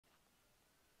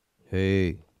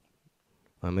Hey,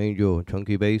 I'm Angel,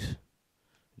 Chunky Bass.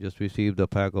 Just received a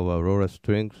pack of Aurora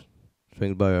strings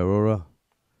by Aurora.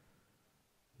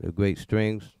 They're great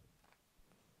strings.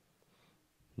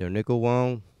 They're nickel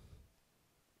wound,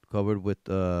 covered with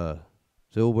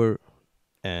silver,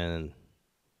 and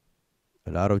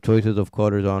a lot of choices of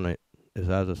colors on it. It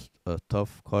has a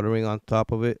tough coloring on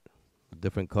top of it,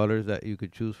 different colors that you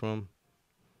could choose from.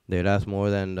 They last more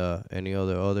than any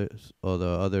others or the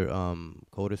other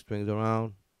coated strings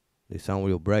around. They sound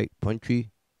real bright,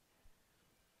 punchy,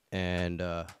 and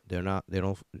they're not. They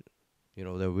don't.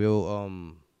 They're real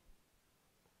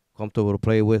comfortable to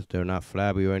play with. They're not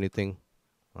flabby or anything.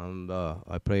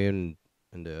 I play in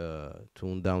the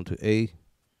tune down to A,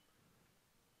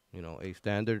 A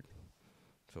standard.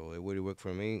 So it really work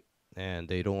for me. And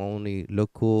they don't only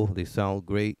look cool, they sound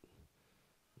great.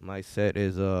 My set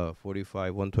is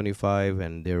 45 125,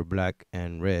 and they're black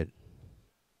and red.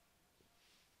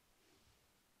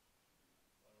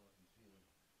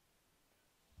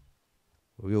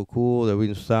 Real cool. The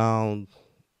real sound.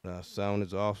 Sound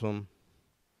is awesome.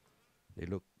 They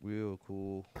look real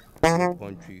cool, real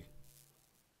punchy.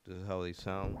 This is how they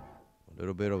sound. A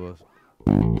little bit of a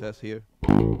test here.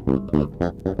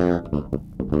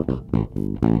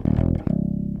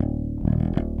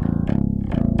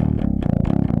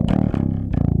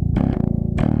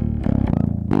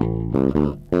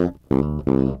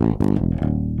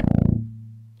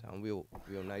 Sound real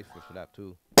nice for slap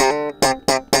too.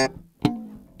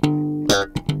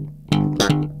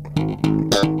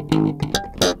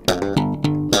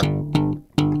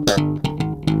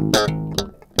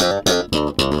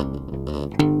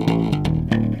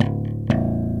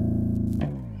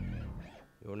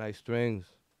 Real nice strings.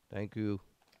 Thank you.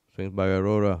 Strings by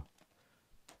Aurora.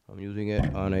 I'm using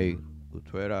it on a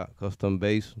Aurora custom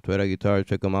bass, Aurora guitar.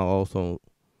 Check them out also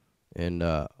in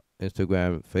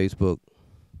Instagram, Facebook.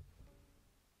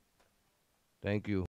 Thank you.